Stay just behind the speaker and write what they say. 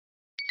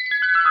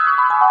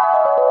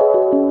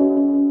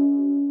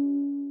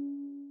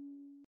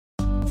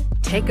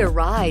Take a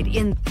ride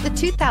in the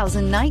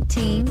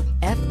 2019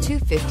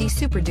 F-250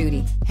 Super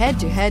Duty.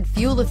 Head-to-head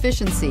fuel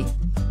efficiency,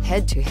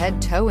 head-to-head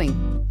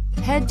towing,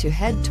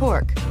 head-to-head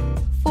torque.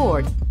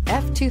 Ford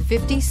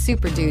F-250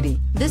 Super Duty.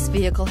 This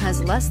vehicle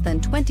has less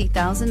than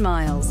 20,000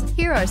 miles.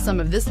 Here are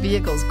some of this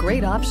vehicle's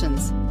great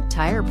options: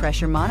 tire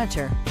pressure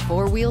monitor,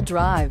 four-wheel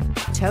drive,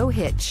 tow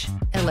hitch,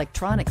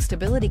 electronic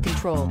stability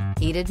control,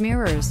 heated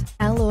mirrors,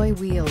 alloy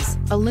wheels,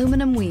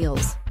 aluminum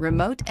wheels,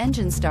 remote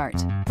engine start,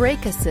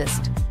 brake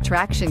assist,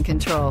 traction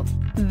control.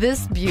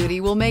 This beauty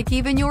will make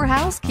even your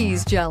house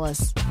keys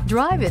jealous.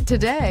 Drive it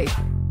today.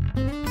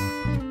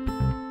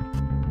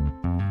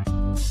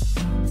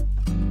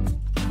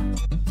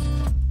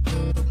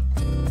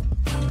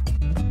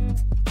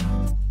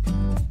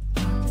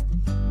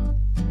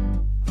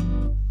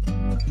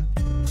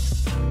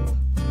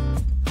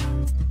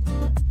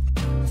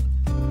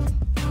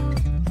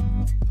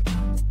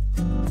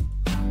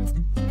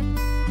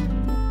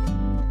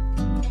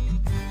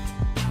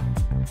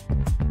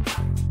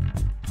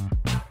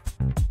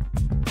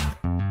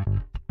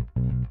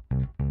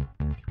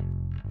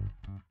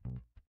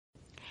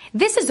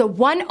 This is a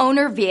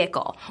one-owner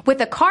vehicle with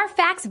a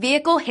Carfax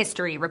Vehicle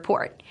History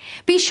Report.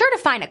 Be sure to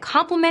find a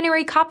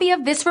complimentary copy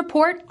of this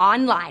report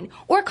online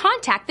or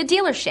contact the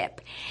dealership.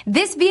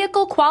 This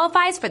vehicle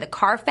qualifies for the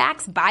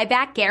Carfax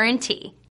Buyback Guarantee.